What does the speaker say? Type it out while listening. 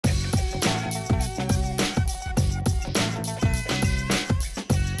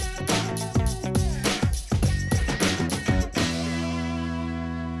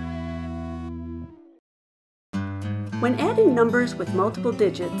When adding numbers with multiple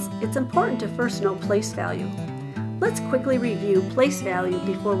digits, it's important to first know place value. Let's quickly review place value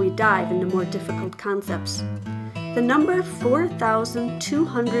before we dive into more difficult concepts. The number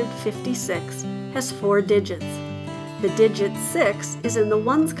 4,256 has 4 digits. The digit 6 is in the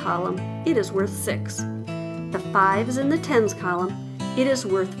ones column, it is worth 6. The 5 is in the tens column, it is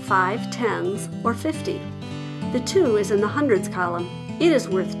worth 5 tens or 50. The 2 is in the hundreds column, it is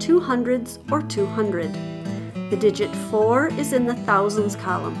worth 2 hundreds or 200. The digit 4 is in the thousands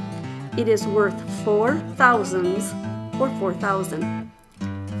column. It is worth 4 thousands or 4,000.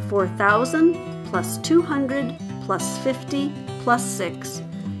 4,000 plus 200 plus 50 plus 6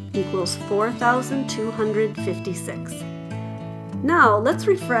 equals 4,256. Now let's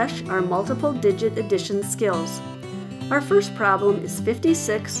refresh our multiple digit addition skills. Our first problem is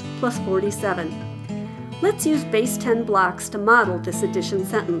 56 plus 47. Let's use base 10 blocks to model this addition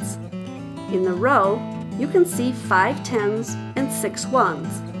sentence. In the row, you can see 5 tens and 6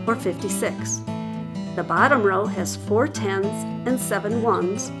 ones, or 56. The bottom row has 4 tens and 7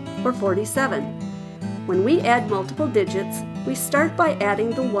 ones, or 47. When we add multiple digits, we start by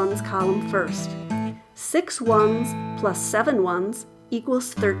adding the ones column first. 6 ones plus 7 ones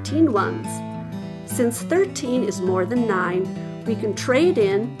equals 13 ones. Since 13 is more than 9, we can trade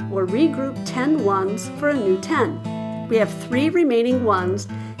in or regroup 10 ones for a new 10. We have 3 remaining ones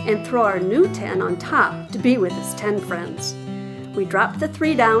and throw our new 10 on top to be with his 10 friends. We drop the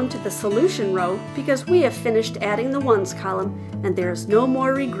 3 down to the solution row because we have finished adding the ones column and there is no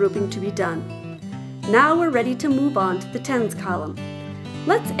more regrouping to be done. Now we're ready to move on to the tens column.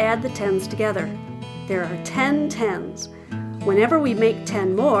 Let's add the tens together. There are 10 tens. Whenever we make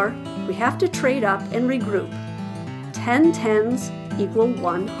 10 more, we have to trade up and regroup. 10 tens equal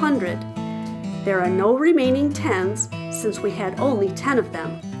 100. There are no remaining tens since we had only 10 of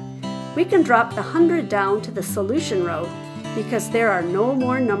them. We can drop the 100 down to the solution row because there are no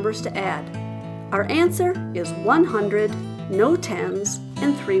more numbers to add. Our answer is 100, no tens,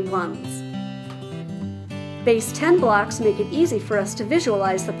 and 3 ones. Base 10 blocks make it easy for us to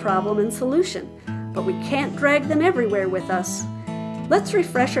visualize the problem and solution, but we can't drag them everywhere with us. Let's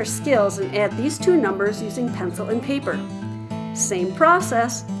refresh our skills and add these 2 numbers using pencil and paper. Same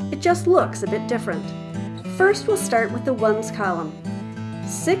process, it just looks a bit different. First, we'll start with the ones column.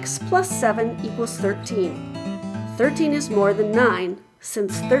 6 plus 7 equals 13. 13 is more than 9,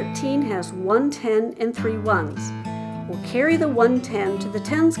 since 13 has 1 10 and 3 ones. We'll carry the 1 10 to the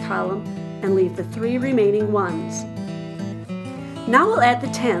tens column and leave the 3 remaining ones. Now we'll add the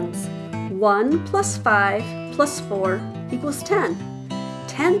tens. 1 plus 5 plus 4 equals 10.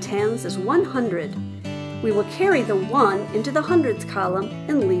 10 tens is 100. We will carry the 1 into the hundreds column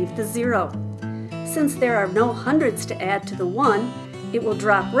and leave the 0. Since there are no hundreds to add to the 1, it will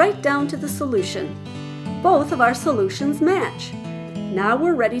drop right down to the solution. Both of our solutions match. Now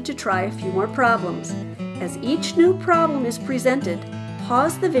we're ready to try a few more problems. As each new problem is presented,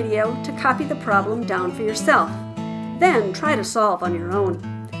 pause the video to copy the problem down for yourself. Then try to solve on your own.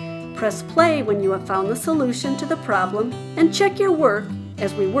 Press play when you have found the solution to the problem and check your work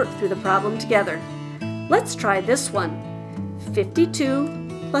as we work through the problem together. Let's try this one.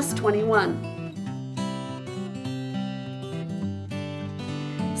 52 plus 21.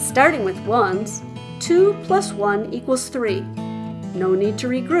 Starting with ones, 2 plus 1 equals 3. No need to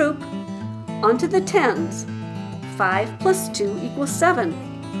regroup. On to the tens. 5 plus 2 equals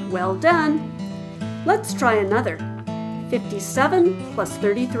 7. Well done. Let's try another. 57 plus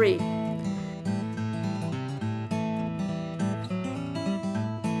 33.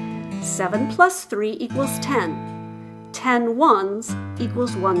 7 plus 3 equals 10. 10 ones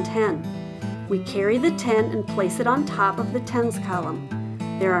equals 110. We carry the 10 and place it on top of the tens column.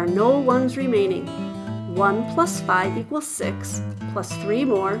 There are no ones remaining. 1 plus 5 equals 6, plus 3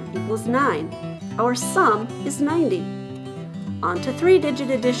 more equals 9. Our sum is 90. On to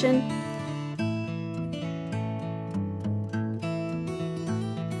 3-digit addition.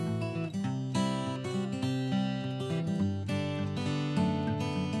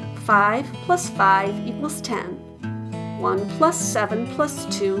 5 plus 5 equals 10. 1 plus 7 plus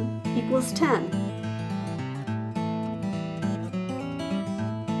 2 equals 10.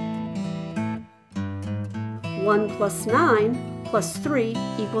 One plus 9 plus 3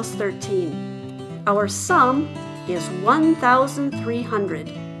 equals 13. Our sum is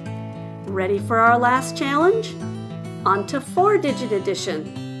 1,300. Ready for our last challenge? On to 4-digit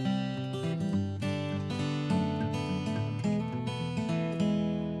addition.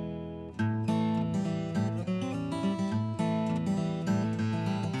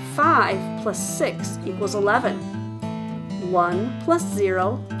 5 plus 6 equals 11. 1 plus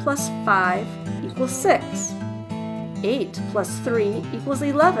 0 plus 5 equals 6. 8 plus 3 equals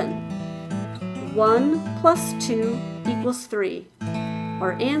 11. 1 plus 2 equals 3.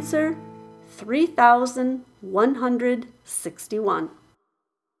 Our answer, 3,161.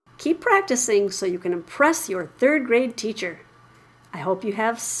 Keep practicing so you can impress your third grade teacher. I hope you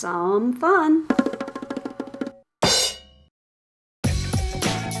have some fun.